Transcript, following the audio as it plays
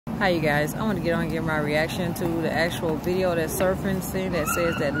Hi you guys, I want to get on and give my reaction to the actual video that's surfacing that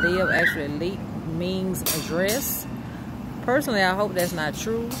says that Liv actually leaked Ming's address. Personally, I hope that's not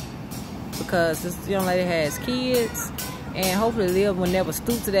true because this young lady has kids, and hopefully Liv will never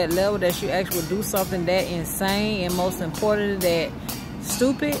stoop to that level that she actually do something that insane and most importantly that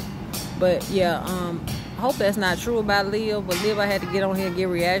stupid. But yeah, I hope that's not true about Liv. But Liv, I had to get on here and give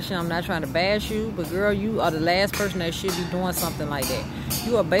reaction. I'm not trying to bash you, but girl, you are the last person that should be doing something like that.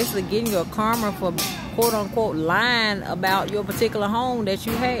 You are basically getting your karma for quote unquote lying about your particular home that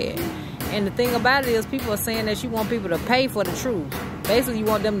you had. And the thing about it is, people are saying that you want people to pay for the truth. Basically, you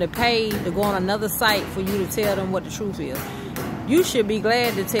want them to pay to go on another site for you to tell them what the truth is. You should be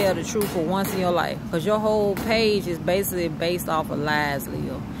glad to tell the truth for once in your life, because your whole page is basically based off of lies,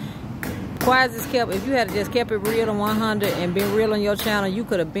 Leo. Quiet as kept. If you had just kept it real to 100 and been real on your channel, you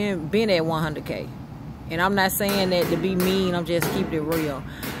could have been at 100K. And I'm not saying that to be mean. I'm just keeping it real.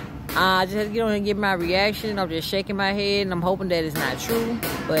 I just had to get on and give my reaction. I'm just shaking my head, and I'm hoping that it's not true.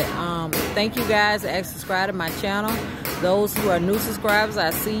 But thank you guys that subscribe to my channel. Those who are new subscribers, I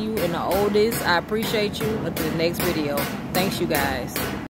see you. And the oldest, I appreciate you. Until the next video. Thanks, you guys.